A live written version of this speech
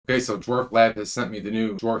Okay, so Dwarf Lab has sent me the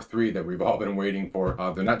new Dwarf 3 that we've all been waiting for.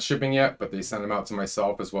 They're not shipping yet, but they sent them out to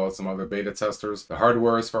myself as well as some other beta testers. The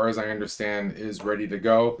hardware, as far as I understand, is ready to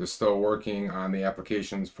go. They're still working on the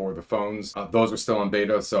applications for the phones. Those are still in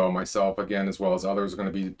beta, so myself, again, as well as others, are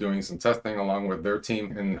going to be doing some testing along with their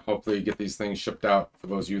team and hopefully get these things shipped out for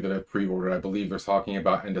those of you that have pre-ordered. I believe they're talking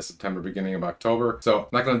about end of September, beginning of October. So I'm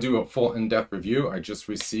not going to do a full in-depth review. I just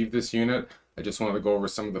received this unit. I just wanted to go over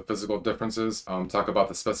some of the physical differences, talk about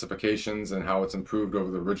the specifications and how it's improved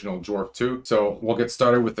over the original Dwarf 2. So we'll get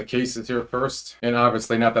started with the cases here first. And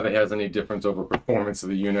obviously, not that it has any difference over performance of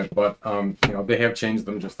the unit, but you know, they have changed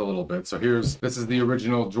them just a little bit. So this is the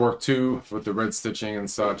original Dwarf 2 with the red stitching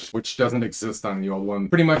and such, which doesn't exist on the old one.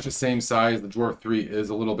 Pretty much the same size. The Dwarf 3 is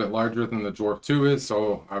a little bit larger than the Dwarf 2 is,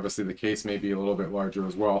 so obviously the case may be a little bit larger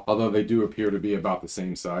as well, although they do appear to be about the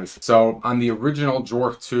same size. So on the original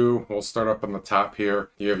Dwarf 2, we'll start up on the top here.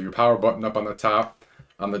 You have your power button up on the top.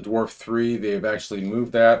 On the Dwarf 3, they've actually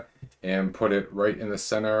moved that and put it right in the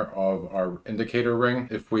center of our indicator ring.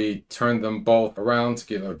 If we turn them both around to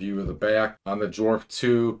get a view of the back, on the Dwarf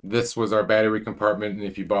 2, this was our battery compartment, and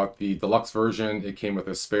if you bought the deluxe version, it came with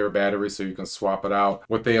a spare battery so you can swap it out.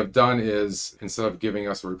 What they have done is, instead of giving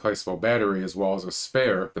us a replaceable battery as well as a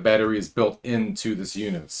spare, the battery is built into this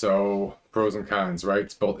unit. So pros and cons, right?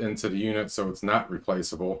 It's built into the unit, so it's not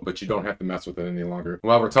replaceable, but you don't have to mess with it any longer.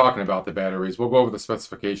 While we're talking about the batteries, we'll go over the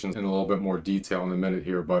specifications in a little bit more detail in a minute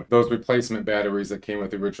here, but those replacement batteries that came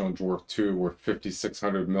with the original Dwarf 2 were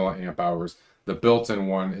 5,600 milliamp hours. The built-in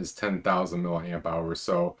one is 10,000 milliamp hours,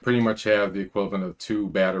 so pretty much have the equivalent of 2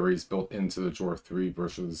 batteries built into the Dwarf 3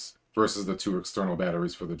 versus the 2 external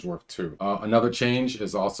batteries for the Dwarf 2. Another change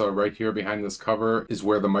is also right here behind this cover is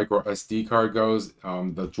where the micro SD card goes.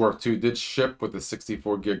 The Dwarf 2 did ship with a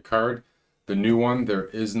 64 gig card. The new one, there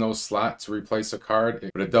is no slot to replace a card,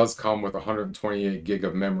 but it does come with 128 gig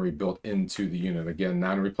of memory built into the unit. Again,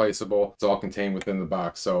 non-replaceable. It's all contained within the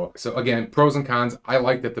box. So again, pros and cons. I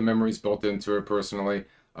like that the memory is built into it personally.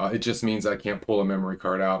 It just means I can't pull a memory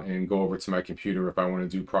card out and go over to my computer if I want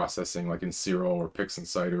to do processing like in Siril or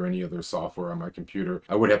PixInsight or any other software on my computer.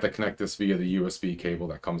 I would have to connect this via the USB cable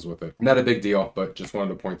that comes with it. Not a big deal, but just wanted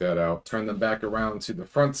to point that out. Turn them back around to the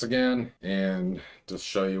fronts again and just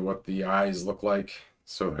show you what the eyes look like.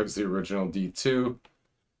 So there's the original D2.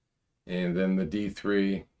 And then the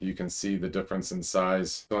D3, you can see the difference in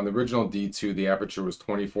size. So on the original D2, the aperture was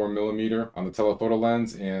 24 millimeter on the telephoto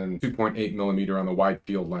lens and 2.8 millimeter on the wide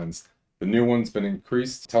field lens. The new one's been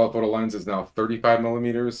increased. Telephoto lens is now 35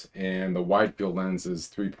 millimeters and the wide field lens is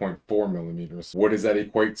 3.4 millimeters. What does that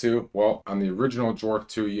equate to? Well, on the original Dwarf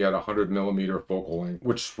 2, you had 100 millimeter focal length,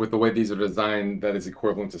 which with the way these are designed, that is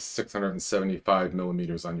equivalent to 675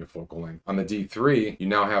 millimeters on your focal length. On the D3, you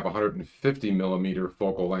now have 150 millimeter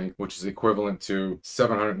focal length, which is equivalent to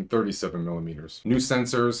 737 millimeters. New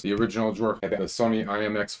sensors, the original Dwarf had the Sony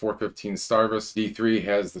IMX415 Starvis. D3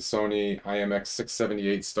 has the Sony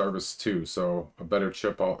IMX678 Starvis 2. So a better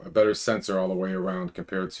chip, a better sensor all the way around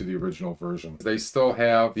compared to the original version. They still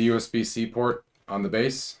have the USB-C port on the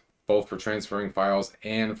base, both for transferring files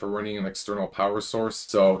and for running an external power source.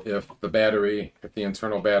 So if the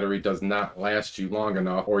internal battery does not last you long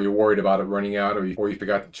enough, or you're worried about it running out, or you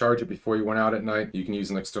forgot to charge it before you went out at night, you can use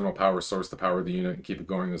an external power source to power the unit and keep it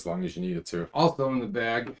going as long as you need it to. Also in the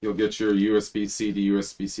bag, you'll get your USB-C to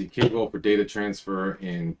USB-C cable for data transfer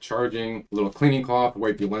and charging, a little cleaning cloth to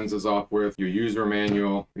wipe your lenses off with, your user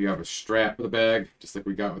manual. You have a strap for the bag, just like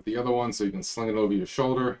we got with the other one, so you can sling it over your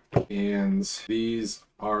shoulder. And these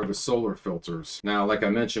are the solar filters. Now, like I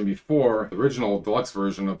mentioned before, the original deluxe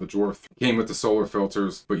version of the Dwarf came with the solar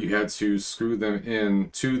filters, but you had to screw them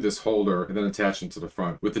in to this holder and then attach them to the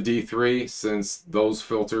front. With the D3, since those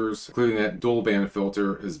filters, including that dual band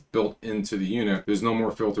filter, is built into the unit, there's no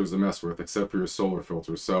more filters to mess with except for your solar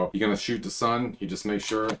filters. So you're gonna shoot the sun, you just make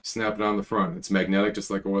sure, snap it on the front. It's magnetic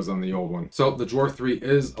just like it was on the old one. So the Dwarf 3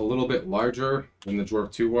 is a little bit larger than the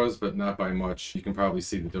Dwarf 2 was, but not by much. You can probably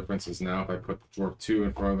see the differences now. If I put the Dwarf 2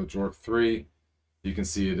 in front of the Dwarf 3, you can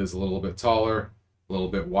see it is a little bit taller, a little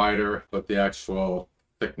bit wider, but the actual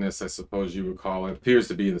thickness, I suppose you would call it, appears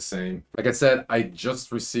to be the same. Like I said, I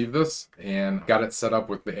just received this and got it set up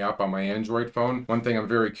with the app on my Android phone. One thing I'm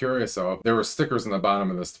very curious of, there were stickers on the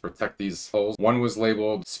bottom of this to protect these holes. One was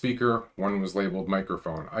labeled speaker, one was labeled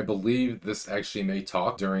microphone. I believe this actually may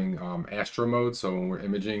talk during Astro mode, so when we're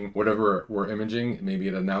imaging, whatever we're imaging, maybe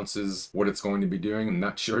it announces what it's going to be doing. I'm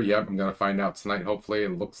not sure yet. I'm going to find out tonight, hopefully.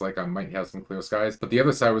 It looks like I might have some clear skies. But the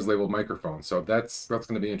other side was labeled microphone, so that's going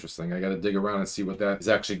to be interesting. I got to dig around and see what that is.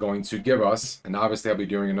 actually going to give us. And obviously I'll be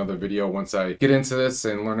doing another video once I get into this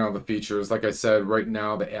and learn all the features. Like I said, right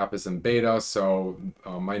now the app is in beta, so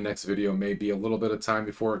my next video may be a little bit of time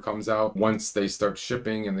before it comes out. Once they start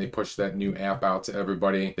shipping and they push that new app out to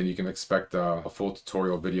everybody, then you can expect a full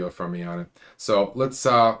tutorial video from me on it. So let's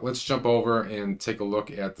jump over and take a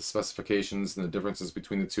look at the specifications and the differences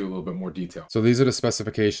between the two, a little bit more detail. So these are the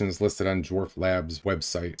specifications listed on Dwarf Labs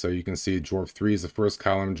website. So you can see Dwarf 3 is the first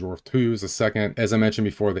column, Dwarf 2 is the second. As I mentioned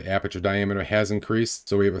before, the aperture diameter has increased.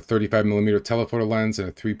 So we have a 35mm telephoto lens and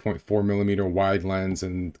a 3.4mm wide lens,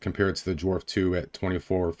 and compared to the Dwarf 2 at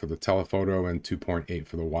 24 for the telephoto and 2.8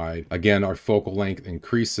 for the wide. Again, our focal length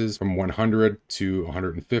increases from 100 to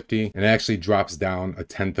 150 and actually drops down a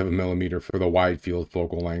 1/10 of a millimeter for the wide field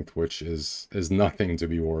focal length, which is nothing to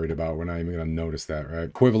be worried about. We're not even going to notice that, right?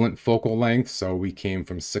 Equivalent focal length. So we came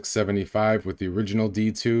from 675 with the original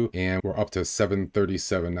D2 and we're up to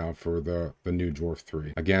 737 now for the new Dwarf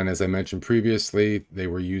 3. Again, as I mentioned previously, they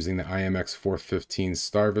were using the IMX415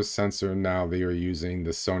 Starvis sensor. Now they are using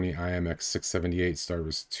the Sony IMX678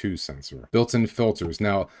 Starvis 2 sensor. Built-in filters.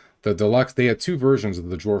 Now the Deluxe, they had two versions of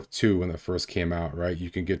the Dwarf 2 when it first came out, right? You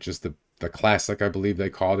can get just the classic, I believe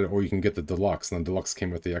they called it, or you can get the deluxe. And the deluxe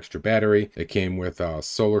came with the extra battery. It came with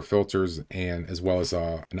solar filters and as well as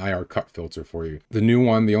an IR cut filter for you. The new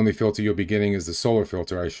one, the only filter you'll be getting is the solar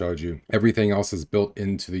filter I showed you. Everything else is built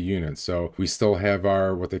into the unit. So we still have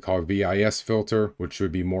our what they call VIS filter, which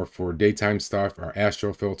would be more for daytime stuff, our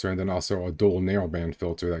Astro filter, and then also a dual narrowband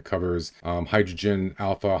filter that covers hydrogen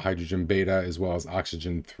alpha, hydrogen beta, as well as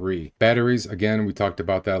oxygen 3. Batteries, again, we talked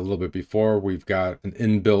about that a little bit before. We've got an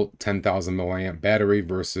inbuilt 10,000 milliamp battery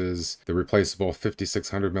versus the replaceable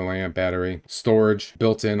 5600 milliamp battery. Storage,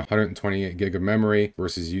 built-in 128 gig of memory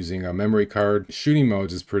versus using a memory card. Shooting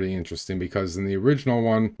modes is pretty interesting because in the original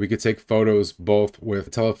one, we could take photos both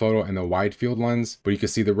with telephoto and the wide field lens, but you can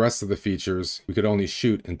see the rest of the features, we could only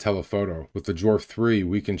shoot in telephoto. With the Dwarf 3,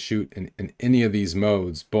 we can shoot in any of these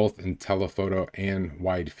modes, both in telephoto and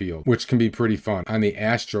wide field, which can be pretty fun. On the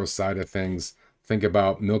Astro side of things, think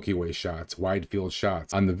about Milky Way shots, wide field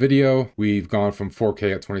shots. On the video, we've gone from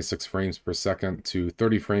 4K at 26 frames per second to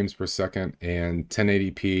 30 frames per second and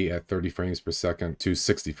 1080p at 30 frames per second to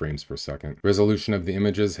 60 frames per second. Resolution of the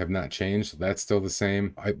images have not changed. That's still the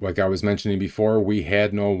same. Like I was mentioning before, we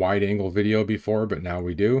had no wide angle video before, but now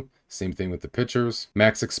we do. Same thing with the pictures.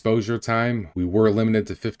 Max exposure time, we were limited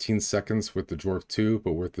to 15 seconds with the Dwarf 2,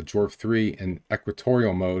 but with the Dwarf 3 in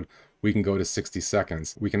equatorial mode, we can go to 60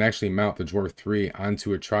 seconds. We can actually mount the Dwarf 3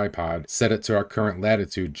 onto a tripod, set it to our current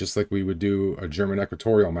latitude, just like we would do a German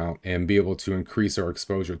equatorial mount, and be able to increase our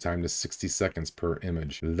exposure time to 60 seconds per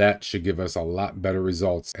image. That should give us a lot better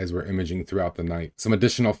results as we're imaging throughout the night. Some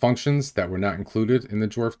additional functions that were not included in the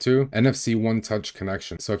Dwarf 2, NFC one-touch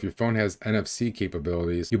connection. So if your phone has NFC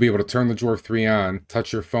capabilities, you'll be able to turn the Dwarf 3 on,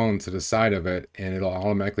 touch your phone to the side of it, and it'll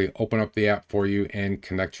automatically open up the app for you and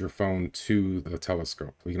connect your phone to the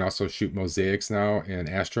telescope. We can also shoot mosaics now in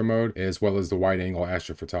Astro mode, as well as the wide angle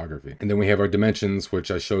astrophotography. And then we have our dimensions, which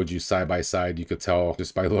I showed you side by side. You could tell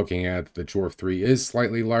just by looking at the Dwarf 3 is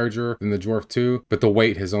slightly larger than the Dwarf 2, but the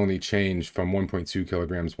weight has only changed from 1.2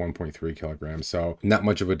 kilograms, 1.3 kilograms. So not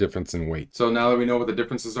much of a difference in weight. So now that we know what the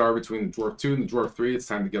differences are between the Dwarf 2 and the Dwarf 3, it's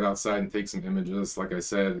time to get outside and take some images. Like I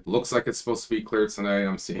said, looks like it's supposed to be clear tonight.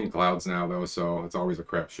 I'm seeing clouds now though, so it's always a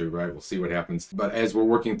crapshoot, right? We'll see what happens. But as we're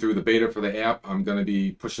working through the beta for the app, I'm going to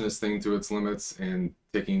be pushing this thing to its limits and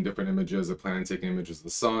taking different images. I plan on taking images of the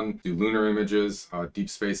sun, do lunar images, deep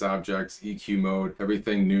space objects, EQ mode,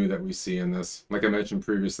 everything new that we see in this. Like I mentioned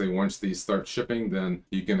previously, once these start shipping, then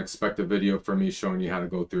you can expect a video from me showing you how to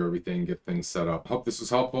go through everything, get things set up. Hope this was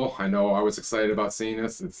helpful. I know I was excited about seeing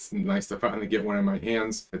this. It's nice to finally get one in my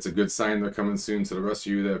hands. It's a good sign they're coming soon to the rest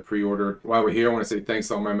of you that pre-ordered. While we're here, I want to say thanks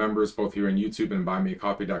to all my members, both here on YouTube and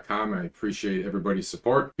buymeacoffee.com. I appreciate everybody's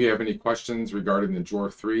support. If you have any questions regarding the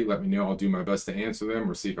Dwarf 3, let me know. I'll do my best to answer them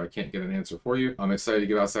or see if I can't get an answer for you. I'm excited to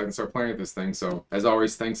get outside and start playing with this thing. So as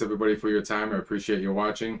always, thanks everybody for your time. I appreciate you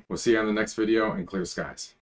watching. We'll see you on the next video, and clear skies.